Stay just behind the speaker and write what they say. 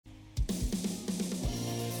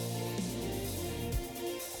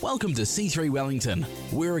Welcome to C3 Wellington.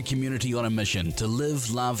 We're a community on a mission to live,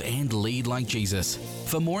 love and lead like Jesus.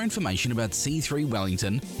 For more information about C3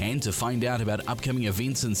 Wellington and to find out about upcoming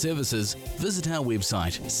events and services, visit our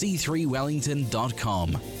website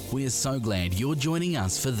c3wellington.com. We're so glad you're joining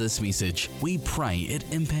us for this message. We pray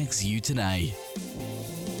it impacts you today.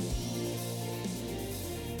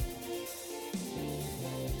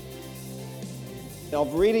 Now,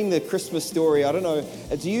 reading the Christmas story, I don't know,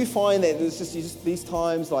 do you find that there's just these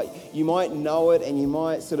times, like, you might know it and you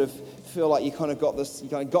might sort of feel like you kind of got this, you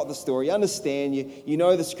kind of got the story, you understand, you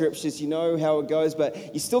know the scriptures, you know how it goes,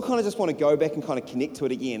 but you still kind of just want to go back and kind of connect to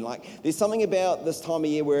it again. Like, there's something about this time of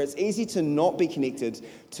year where it's easy to not be connected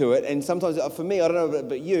to it, and sometimes, for me, I don't know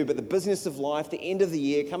about you, but the business of life, the end of the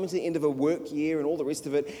year, coming to the end of a work year and all the rest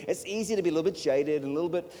of it, it's easy to be a little bit jaded and a little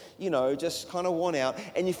bit, just kind of worn out,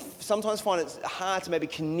 and you sometimes find it's hard to maybe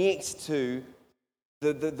connect to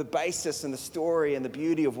the basis and the story and the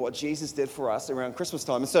beauty of what Jesus did for us around Christmas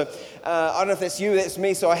time. And so, I don't know if that's you, that's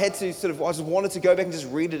me, so I had to I just wanted to go back and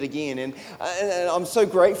just read it again. And I'm so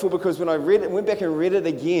grateful because when I went back and read it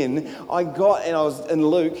again, I was in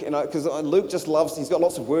Luke, because Luke just loves, he's got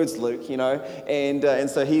lots of words, Luke, and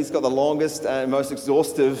so he's got the longest and most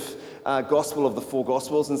exhaustive gospel of the four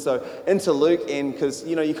gospels, and so into Luke, and because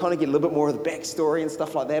you kind of get a little bit more of the backstory and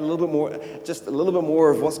stuff like that, a little bit more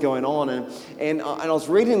of what's going on, and I was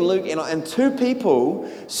reading Luke, and two people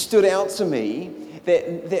stood out to me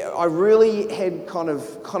that I really had kind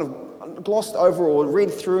of glossed over or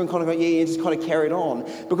read through and kind of go, just kind of carried on,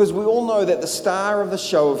 because we all know that the star of the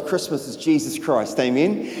show of Christmas is Jesus Christ,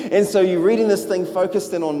 amen? And so you're reading this thing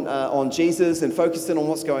focused in on Jesus and focused in on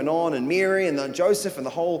what's going on, and Mary and Joseph and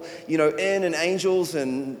the whole, inn and angels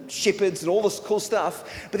and shepherds and all this cool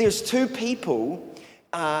stuff, but there's two people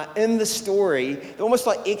in the story, they're almost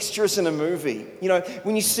like extras in a movie.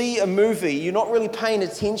 When you see a movie, you're not really paying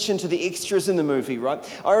attention to the extras in the movie, right?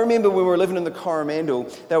 I remember when we were living in the Coromandel,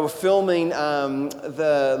 they were filming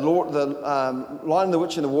the Lion, the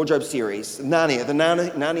Witch and the Wardrobe series,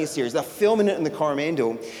 Narnia series. They're filming it in the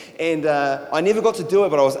Coromandel, and I never got to do it,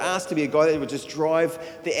 but I was asked to be a guy that would just drive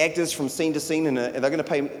the actors from scene to scene, and they're going to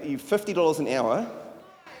pay you $50 an hour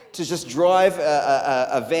to just drive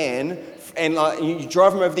a van. And you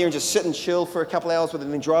drive them over there and just sit and chill for a couple hours with them,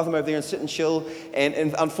 and then drive them over there and sit and chill.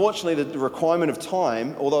 And unfortunately, the requirement of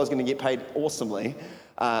time, although I was going to get paid awesomely,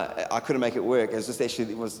 I couldn't make it work. It was just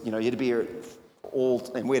actually, you had to be here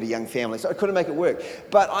and we had a young family, so I couldn't make it work.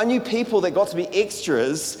 But I knew people that got to be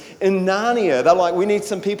extras in Narnia. They're like, we need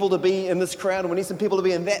some people to be in this crowd, and we need some people to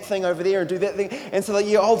be in that thing over there and do that thing. And so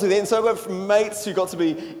I'll do that. And so I've got mates who got to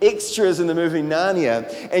be extras in the movie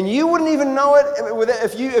Narnia. And you wouldn't even know it.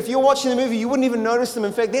 If you're watching the movie, you wouldn't even notice them.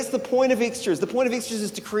 In fact, that's the point of extras. The point of extras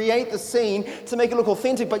is to create the scene to make it look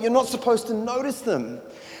authentic, but you're not supposed to notice them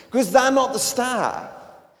because they're not the star.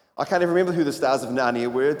 I can't even remember who the stars of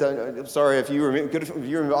Narnia were. I'm sorry if you remember. Good if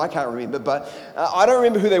you remember. I can't remember, but I don't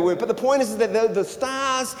remember who they were. But the point is that the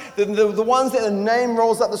stars, the ones that the name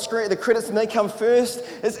rolls up the screen, the credits, and they come first.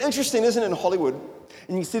 It's interesting, isn't it, in Hollywood?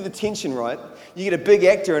 And you see the tension, right? You get a big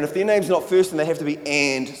actor, and if their name's not first, then they have to be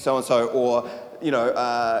and so-and-so, or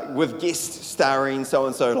with guest starring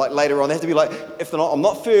so-and-so, like later on. They have to be like, if they're not, I'm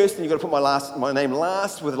not first, then you've got to put my name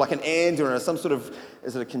last with like an and or some sort of,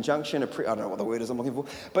 is it a conjunction? I don't know what the word is I'm looking for.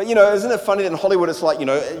 But, isn't it funny that in Hollywood it's like,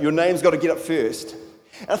 your name's got to get up first.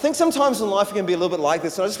 And I think sometimes in life it can be a little bit like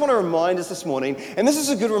this. And I just want to remind us this morning, and this is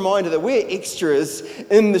a good reminder, that we're extras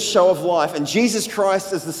in the show of life, and Jesus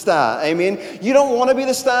Christ is the star. Amen? You don't want to be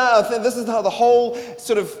the star. I think this is how the whole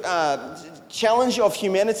sort of challenge of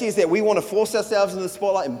humanity is that we want to force ourselves into the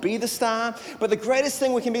spotlight and be the star. But the greatest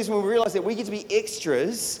thing we can be is when we realize that we get to be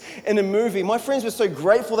extras in a movie. My friends were so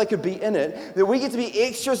grateful they could be in it, that we get to be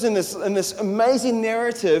extras in this amazing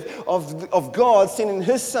narrative of God sending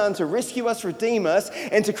His Son to rescue us, redeem us,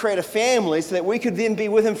 and to create a family so that we could then be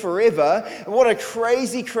with Him forever. And what a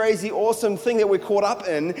crazy, crazy, awesome thing that we're caught up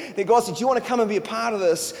in, that God said, do you want to come and be a part of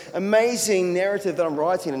this amazing narrative that I'm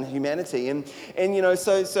writing in humanity? And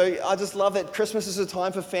so I just love that Christmas is a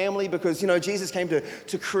time for family, because Jesus came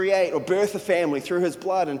to create or birth a family through His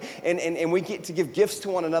blood, and we get to give gifts to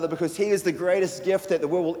one another because He is the greatest gift that the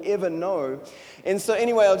world will ever know. And so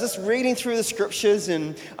anyway, I was just reading through the scriptures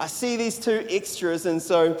and I see these two extras, and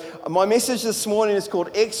so my message this morning is called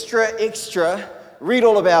Extra Extra. Read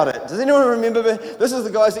all about it. Does anyone remember? This is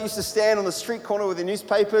the guys that used to stand on the street corner with their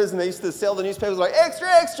newspapers, and they used to sell the newspapers like, extra,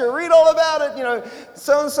 extra, read all about it.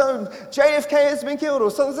 So-and-so JFK has been killed,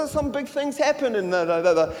 or some big things happened, and they're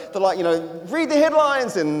like, read the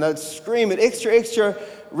headlines, and they'd scream it, extra, extra,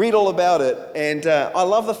 read all about it. And I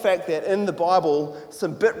love the fact that in the Bible,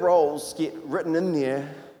 some bit roles get written in there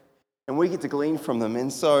and we get to glean from them.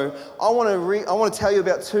 And so I want to tell you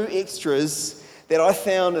about two extras that I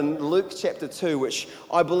found in Luke chapter 2, which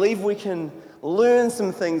I believe we can learn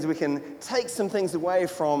some things, we can take some things away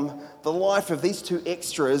from the life of these two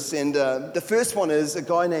extras. And the first one is a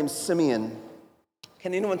guy named Simeon.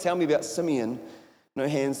 Can anyone tell me about Simeon? No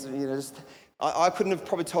hands. I couldn't have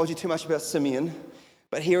probably told you too much about Simeon,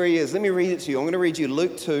 but here he is. Let me read it to you. I'm going to read you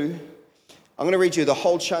Luke 2. I'm going to read you the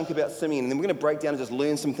whole chunk about Simeon, and then we're going to break down and just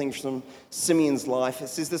learn some things from Simeon's life. It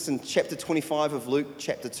says this in chapter 25 of Luke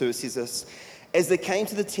chapter 2. It says this: as they came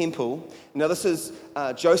to the temple, now this is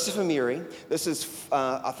Joseph and Mary. This is,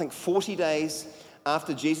 I think, 40 days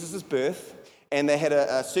after Jesus' birth, and they had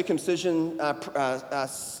a circumcision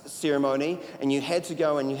ceremony, and you had to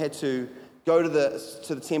go to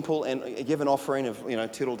the temple and give an offering of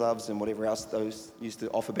turtle doves and whatever else those used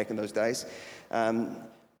to offer back in those days.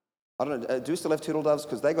 I don't know, do we still have turtle doves?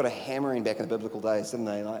 Because they got a hammering back in the biblical days, didn't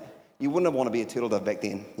they? Like, you wouldn't want to be a turtle dove back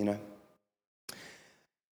then,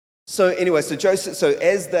 So anyway,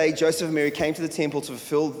 Joseph and Mary came to the temple to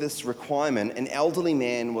fulfill this requirement, an elderly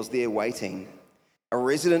man was there waiting, a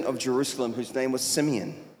resident of Jerusalem whose name was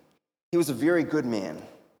Simeon. He was a very good man,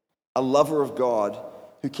 a lover of God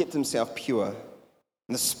who kept himself pure,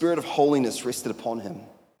 and the spirit of holiness rested upon him.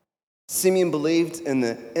 Simeon believed in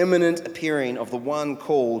the imminent appearing of the one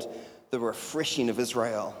called the refreshing of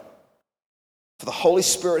Israel. For the Holy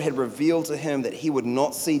Spirit had revealed to him that he would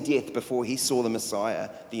not see death before he saw the Messiah,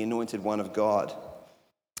 the anointed one of God.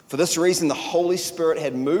 For this reason, the Holy Spirit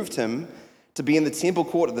had moved him to be in the temple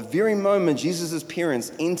court at the very moment Jesus'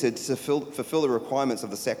 parents entered to fulfill the requirements of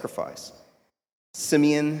the sacrifice.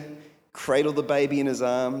 Simeon cradled the baby in his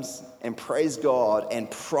arms and praised God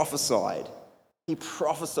and prophesied. He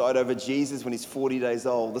prophesied over Jesus when he's 40 days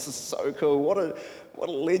old. This is so cool. What a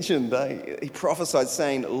legend, eh? He prophesied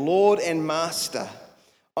saying, Lord and Master,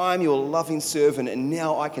 I am your loving servant, and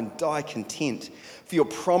now I can die content. For your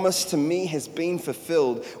promise to me has been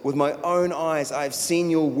fulfilled. With my own eyes I have seen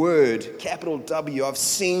your word, capital W, I've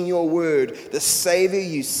seen your word, the Savior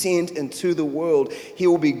you sent into the world. He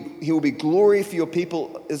will be glory for your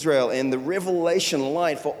people Israel, and the revelation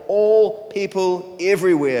light for all people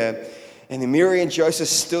everywhere. And then Mary and Joseph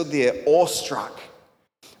stood there awestruck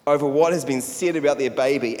over what has been said about their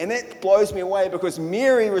baby. And that blows me away, because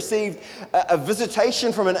Mary received a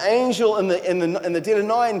visitation from an angel in the dead of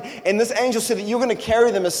night, and this angel said that you're going to carry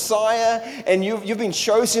the Messiah, and you've been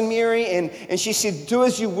chosen, Mary, and she said, do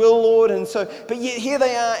as you will, Lord. And so, but yet here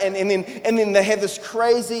they are, and then they have this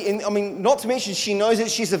crazy, and I mean, not to mention she knows that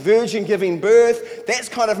she's a virgin giving birth. That's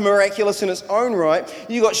kind of miraculous in its own right.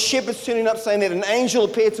 You got shepherds turning up saying that an angel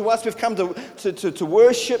appeared to us. We've come to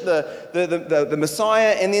worship the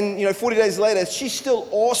Messiah. And then, 40 days later, she's still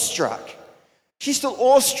awestruck. She's still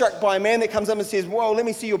awestruck by a man that comes up and says, whoa, let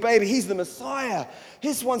me see your baby. He's the Messiah.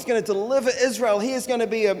 This one's going to deliver Israel. He is going to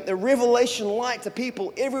be a revelation light to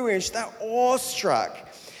people everywhere. And she's awestruck.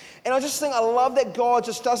 And I just think I love that God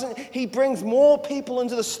just He brings more people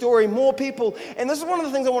into the story, more people. And this is one of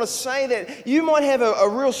the things I want to say, that you might have a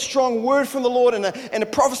real strong word from the Lord and a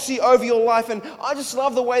prophecy over your life. And I just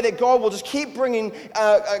love the way that God will just keep bringing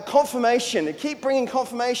confirmation,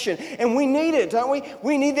 And we need it, don't we?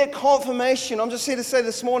 We need that confirmation. I'm just here to say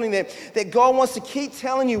this morning that God wants to keep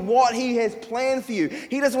telling you what He has planned for you.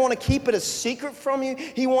 He doesn't want to keep it a secret from you.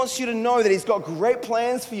 He wants you to know that He's got great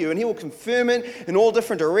plans for you, and He will confirm it in all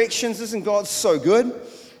different directions. Isn't God so good?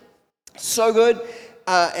 So good.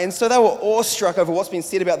 And so they were awestruck over what's been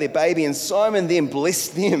said about their baby, and Simon then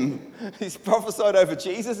blessed them. He's prophesied over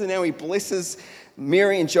Jesus, and now he blesses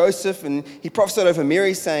Mary and Joseph, and he prophesied over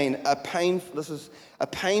Mary saying, a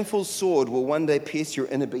painful sword will one day pierce your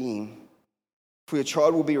inner being, for your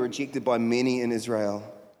child will be rejected by many in Israel.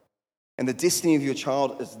 And the destiny of your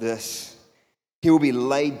child is this: he will be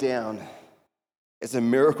laid down as a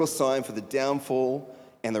miracle sign for the downfall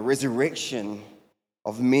and the resurrection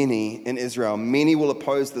of many in Israel. Many will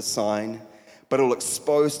oppose the sign, but it will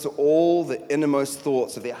expose to all the innermost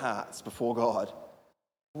thoughts of their hearts before God.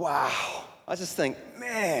 Wow. I just think,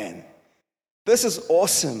 man, this is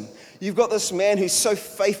awesome. You've got this man who's so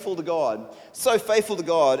faithful to God,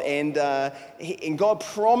 and God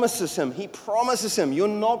promises him. He promises him, you're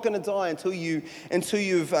not going to die until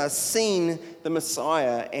you've seen the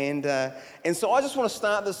Messiah. And so I just want to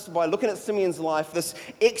start this by looking at Simeon's life, this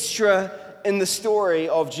extra in the story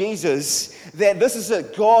of Jesus, that this is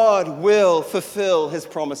it. God will fulfill His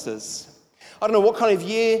promises. I don't know what kind of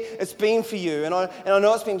year it's been for you, and I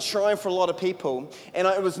know it's been trying for a lot of people, and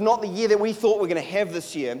it was not the year that we thought we were going to have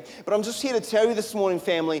this year, but I'm just here to tell you this morning,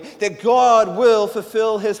 family, that God will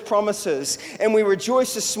fulfill His promises, and we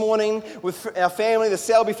rejoice this morning with our family, the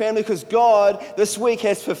Selby family, because God this week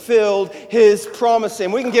has fulfilled His promise,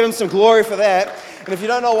 and we can give Him some glory for that. And if you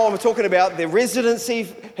don't know what I'm talking about, the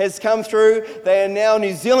residency has come through. They are now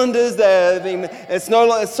New Zealanders. It's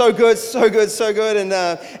so good,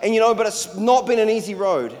 and you know, but it's not been an easy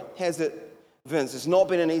road, has it, Vince? It's not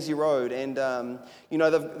been an easy road, and you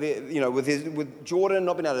know, with Jordan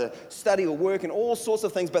not being able to study or work and all sorts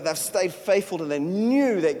of things, but they've stayed faithful to. They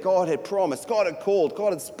knew that God had promised, God had called,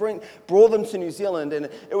 God had brought them to New Zealand, and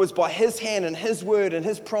it was by His hand and His word and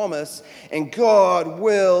His promise, and God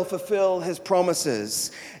will fulfill His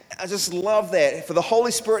promises. I just love that. For the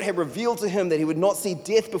Holy Spirit had revealed to him that he would not see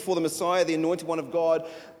death before the Messiah, the Anointed One of God,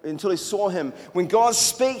 until he saw Him. When God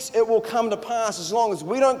speaks, it will come to pass. As long as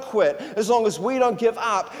we don't quit, as long as we don't give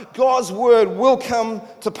up, God's word will come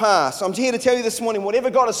to pass. I'm here to tell you this morning,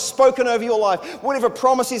 whatever God has spoken over your life, whatever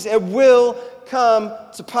promises, it will come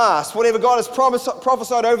to pass. Whatever God has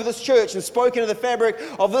prophesied over this church and spoken to the fabric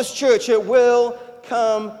of this church, it will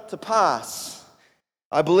come to pass.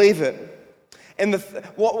 I believe it. And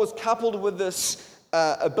what was coupled with this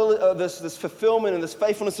this fulfillment and this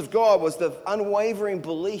faithfulness of God was the unwavering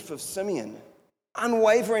belief of Simeon.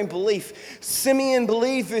 Unwavering belief. Simeon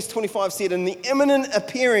believed, verse 25 said, in the imminent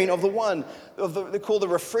appearing of the one they call the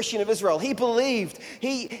refreshing of Israel. He believed.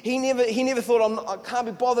 He never thought, I can't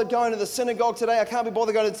be bothered going to the synagogue today. I can't be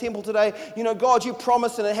bothered going to the temple today. You know, God, you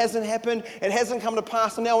promised and it hasn't happened. It hasn't come to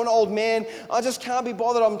pass. I'm now an old man. I just can't be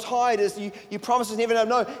bothered. I'm tired. As you promised us never know.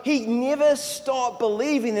 No, he never stopped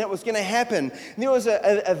believing that it was going to happen. And there was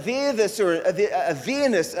a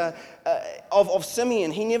there-ness of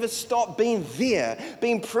Simeon. He never stopped being there,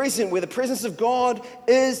 being present where the presence of God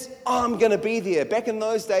is. I'm going to be there. Back in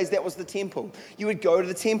those days, that was the temple. You would go to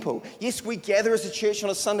the temple. Yes, we gather as a church on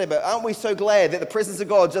a Sunday, but aren't we so glad that the presence of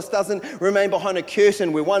God just doesn't remain behind a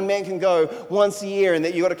curtain where one man can go once a year and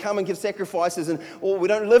that you've got to come and give sacrifices, or we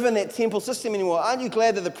don't live in that temple system anymore? Aren't you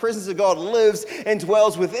glad that the presence of God lives and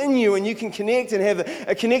dwells within you and you can connect and have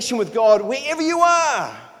a connection with God wherever you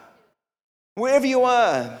are? Wherever you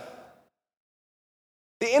are.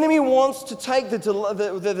 The enemy wants to take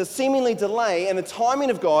the seemingly delay and the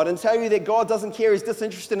timing of God and tell you that God doesn't care, He's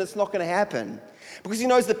disinterested, and it's not going to happen. Because He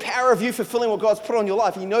knows the power of you fulfilling what God's put on your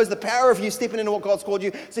life. He knows the power of you stepping into what God's called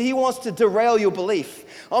you. So He wants to derail your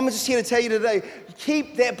belief. I'm just here to tell you today,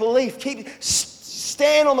 keep that belief.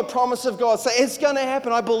 Stand on the promise of God. Say, it's going to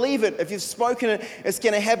happen. I believe it. If you've spoken it, it's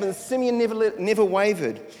going to happen. Simeon never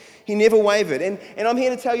wavered. He never wavered. And I'm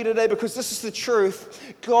here to tell you today, because this is the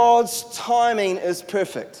truth, God's timing is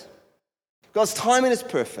perfect. God's timing is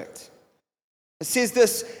perfect. It says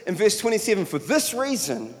this in verse 27, for this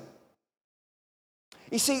reason.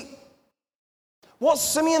 You see, what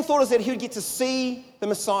Simeon thought is that he would get to see the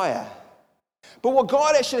Messiah. But what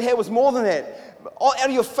God actually had was more than that. Out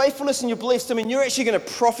of your faithfulness and your belief, Simeon, you're actually going to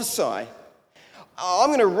prophesy. I'm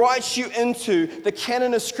going to write you into the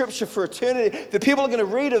canon of Scripture for eternity. The people are going to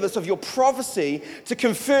read of this, of your prophecy, to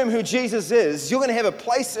confirm who Jesus is. You're going to have a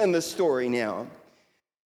place in this story now.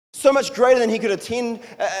 So much greater than he could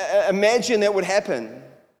imagine that would happen.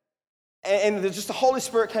 And just the Holy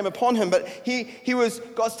Spirit came upon him. But he was,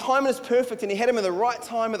 God's timing is perfect, and he had him in the right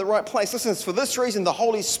time, at the right place. Listen, for this reason, the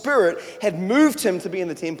Holy Spirit had moved him to be in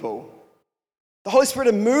the temple. The Holy Spirit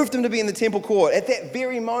had moved him to be in the temple court at that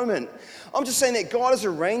very moment. I'm just saying that God is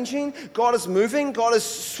arranging, God is moving, God is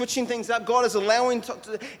switching things up, God is allowing,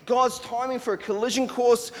 God's timing for a collision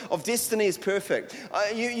course of destiny is perfect.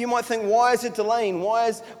 You might think, why is it delaying?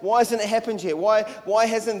 Why hasn't it happened yet? Why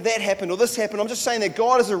hasn't that happened or this happened? I'm just saying that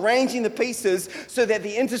God is arranging the pieces so that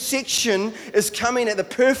the intersection is coming at the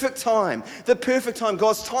perfect time. The perfect time.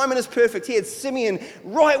 God's timing is perfect. He had Simeon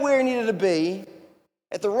right where he needed to be.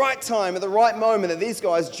 At the right time, at the right moment that these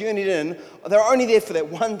guys journeyed in. They were only there for that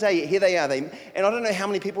one day, yet here they are. And I don't know how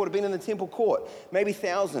many people would have been in the temple court, maybe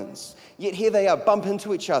thousands. Yet here they are, bump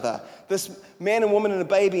into each other. This man and woman and a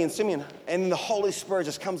baby and Simeon. And the Holy Spirit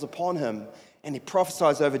just comes upon him. And he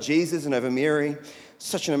prophesies over Jesus and over Mary.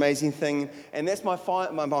 Such an amazing thing. And that's my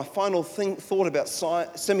final thought about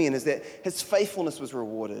Simeon, is that his faithfulness was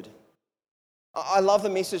rewarded. I love the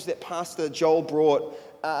message that Pastor Joel brought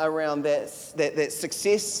around that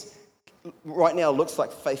success right now looks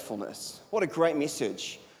like faithfulness. What a great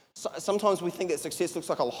message. Sometimes we think that success looks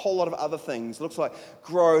like a whole lot of other things. It looks like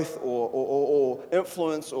growth or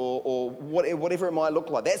influence or whatever it might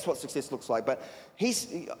look like. That's what success looks like. But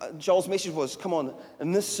Joel's message was, come on,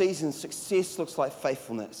 in this season, success looks like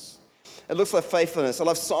faithfulness. It looks like faithfulness. I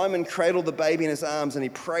love Simon cradled the baby in his arms and he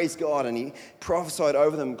praised God and he prophesied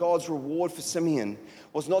over them. God's reward for Simeon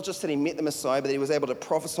was not just that he met the Messiah, but that he was able to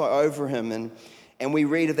prophesy over him. And we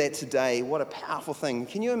read of that today. What a powerful thing.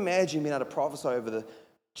 Can you imagine being able to prophesy over the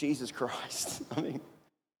Jesus Christ? I mean,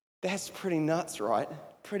 that's pretty nuts, right?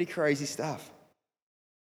 Pretty crazy stuff.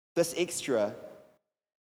 This extra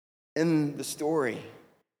in the story,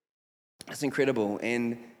 it's incredible.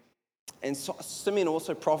 And Simeon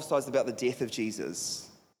also prophesies about the death of Jesus.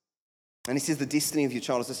 And he says the destiny of your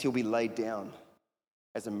child is this: he'll be laid down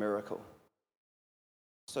as a miracle.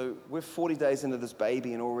 So we're 40 days into this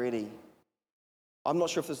baby, and already, I'm not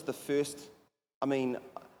sure if this is the first, I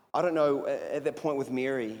don't know at that point with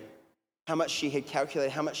Mary, how much she had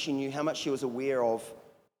calculated, how much she knew, how much she was aware of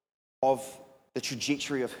the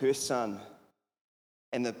trajectory of her son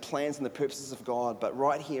and the plans and the purposes of God. But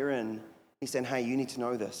right herein, he's saying, hey, you need to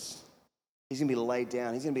know this. He's going to be laid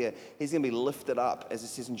down. He's going to be lifted up, as it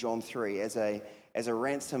says in John 3, as a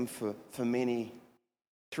ransom for many.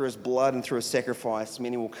 Through his blood and through his sacrifice,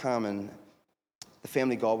 many will come and the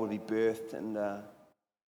family of God will be birthed. And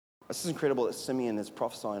this is incredible that Simeon is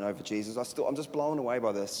prophesying over Jesus. I'm just blown away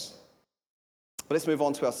by this. But let's move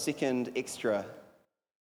on to our second extra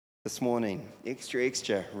this morning.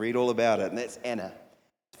 Extra. Read all about it. And that's Anna.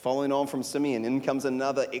 Following on from Simeon, in comes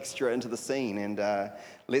another extra into the scene. And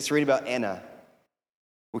let's read about Anna.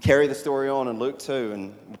 We'll carry the story on in Luke 2,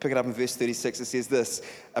 and we'll pick it up in verse 36. It says this: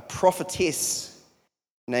 a prophetess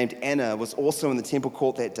named Anna was also in the temple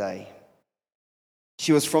court that day.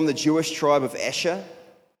 She was from the Jewish tribe of Asher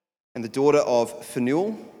and the daughter of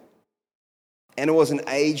Phanuel. Anna was an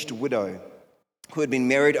aged widow who had been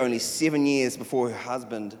married only 7 years before her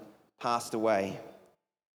husband passed away.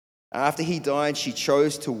 After he died, she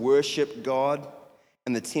chose to worship God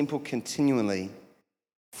in the temple continually.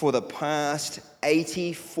 For the past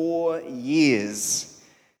 84 years,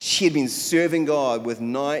 she had been serving God with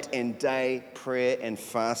night and day prayer and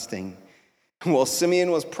fasting. While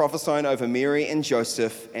Simeon was prophesying over Mary and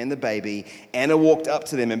Joseph and the baby, Anna walked up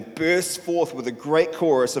to them and burst forth with a great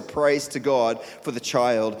chorus of praise to God for the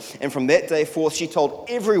child. And from that day forth, she told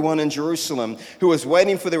everyone in Jerusalem who was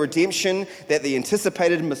waiting for the redemption that the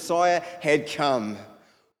anticipated Messiah had come.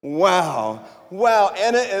 Wow,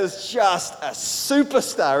 Anna is just a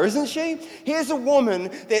superstar, isn't she? Here's a woman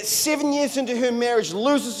that 7 years into her marriage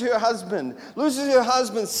loses her husband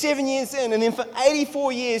 7 years in, and then for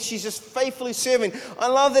 84 years she's just faithfully serving. I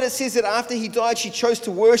love that it says that after he died she chose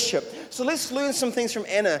to worship. So let's learn some things from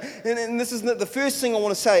Anna, and this is the first thing I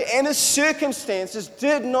want to say. Anna's circumstances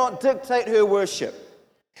did not dictate her worship.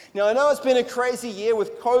 Now I know it's been a crazy year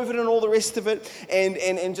with COVID and all the rest of it,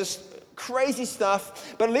 and just crazy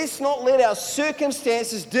stuff, but let's not let our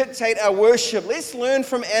circumstances dictate our worship. Let's learn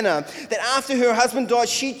from Anna that after her husband died,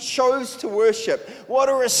 she chose to worship. What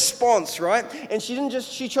a response, right? And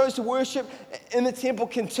she chose to worship in the temple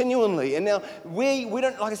continually. And now we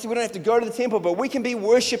don't, like I said, we don't have to go to the temple, but we can be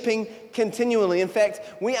worshiping continually. In fact,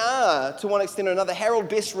 we are, to one extent or another. Harold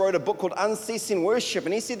Best wrote a book called Unceasing Worship,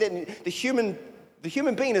 and he said that the human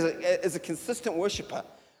being is a consistent worshiper.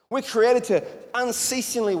 We're created to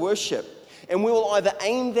unceasingly worship, and we will either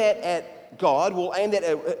aim that at God, we'll aim that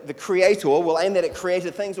at the Creator, we'll aim that at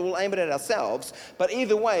created things, or we'll aim it at ourselves. But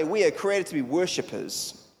either way, we are created to be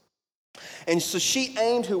worshipers. And so she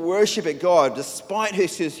aimed her worship at God despite her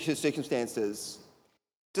circumstances,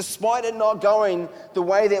 despite it not going the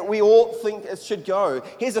way that we all think it should go.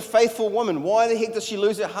 Here's a faithful woman. Why the heck does she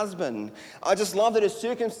lose her husband? I just love that her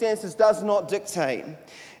circumstances does not dictate.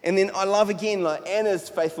 And then I love again, like Anna's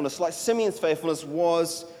faithfulness, like Simeon's faithfulness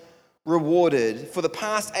was rewarded. For the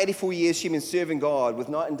past 84 years, she'd been serving God with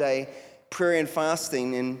night and day prayer and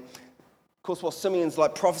fasting. And of course, while Simeon's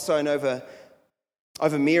like prophesying over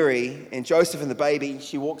Mary and Joseph and the baby,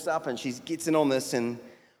 she walks up and she gets in on this, and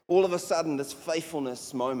all of a sudden, this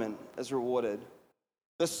faithfulness moment is rewarded.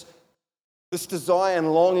 This desire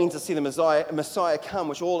and longing to see the Messiah come,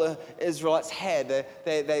 which all the Israelites had,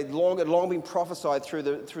 they had long been prophesied through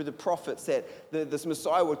the prophets that this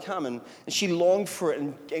Messiah would come, and she longed for it,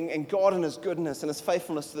 and God in His goodness and His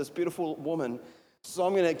faithfulness to this beautiful woman. So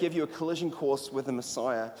I'm going to give you a collision course with the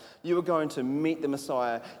Messiah. You are going to meet the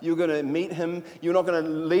Messiah. You're going to meet Him. You're not going to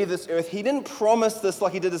leave this earth. He didn't promise this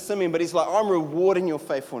like He did to Simeon, but He's like, I'm rewarding your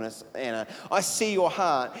faithfulness, Anna. I see your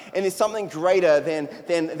heart. And there's something greater than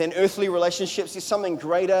earthly relationships. There's something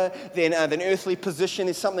greater than earthly position.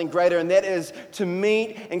 There's something greater, and that is to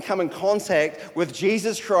meet and come in contact with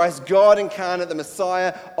Jesus Christ, God incarnate, the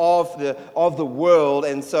Messiah of the world.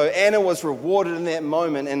 And so Anna was rewarded in that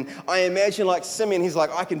moment. And I imagine like Simeon, Simeon, he's like,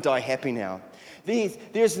 I can die happy now.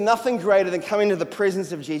 There's nothing greater than coming to the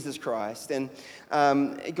presence of Jesus Christ. And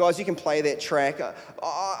guys, you can play that track.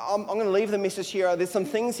 I'm going to leave the message here. There's some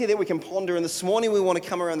things here that we can ponder. And this morning we want to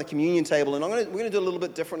come around the communion table. And we're going to do a little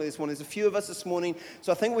bit differently this morning. There's a few of us this morning,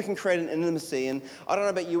 so I think we can create an intimacy. And I don't know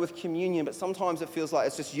about you with communion, but sometimes it feels like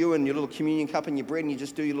it's just you and your little communion cup and your bread, and you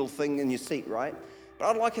just do your little thing in your seat, right? But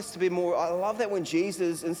I'd like us to be more. I love that when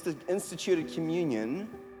Jesus instituted communion,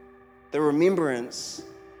 the remembrance,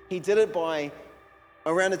 he did it by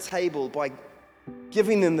around a table by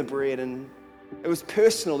giving them the bread, and it was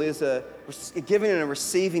personal. There's a giving and a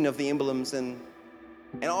receiving of the emblems, and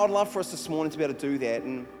I'd love for us this morning to be able to do that,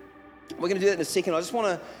 and we're going to do that in a second. Let's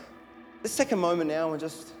take a moment now and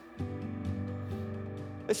let's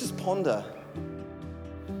just ponder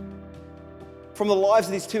from the lives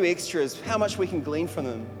of these two extras, how much we can glean from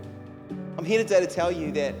them. I'm here today to tell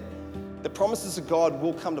you that the promises of God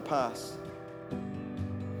will come to pass.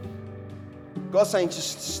 God's saying,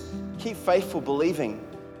 just keep faithful, believing.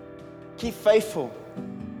 Keep faithful.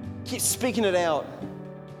 Keep speaking it out.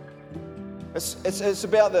 It's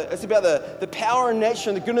about the power and nature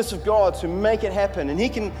and the goodness of God to make it happen. And He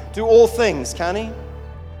can do all things, can't He?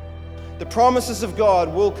 The promises of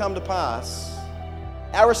God will come to pass.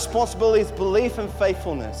 Our responsibility is belief and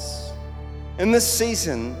faithfulness. In this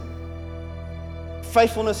season,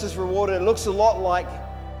 faithfulness is rewarded. It looks a lot like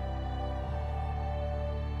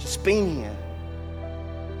just being here.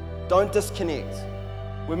 Don't disconnect.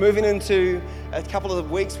 We're moving into a couple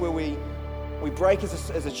of weeks where we break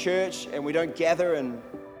as a church and we don't gather, and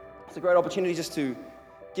it's a great opportunity just to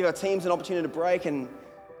give our teams an opportunity to break and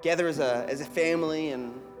gather as a family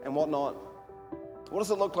and whatnot. What does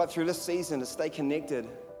it look like through this season to stay connected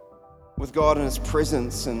with God and His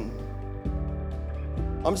presence? And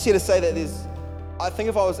I'm just here to say that I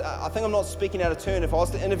think I'm not speaking out of turn. If I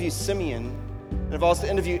was to interview Simeon and if I was to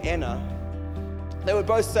interview Anna, they would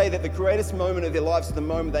both say that the greatest moment of their lives is the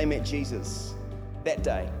moment they met Jesus that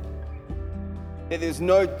day. That there's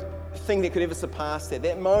no thing that could ever surpass that.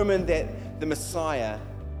 That moment that the Messiah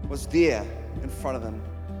was there in front of them.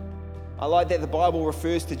 I like that the Bible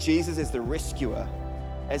refers to Jesus as the rescuer,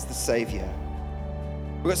 as the Savior.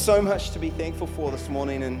 We've got so much to be thankful for this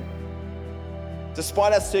morning, and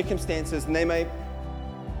despite our circumstances, and they may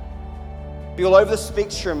be all over the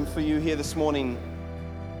spectrum for you here this morning,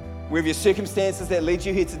 wherever your circumstances that led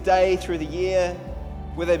you here today, through the year,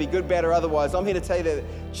 whether they be good, bad, or otherwise, I'm here to tell you that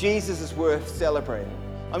Jesus is worth celebrating.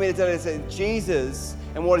 I'm here to tell you that Jesus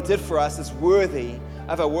and what He did for us is worthy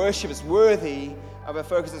of our worship, is worthy of our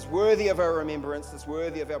focus, is worthy of our remembrance, is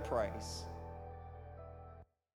worthy of our praise.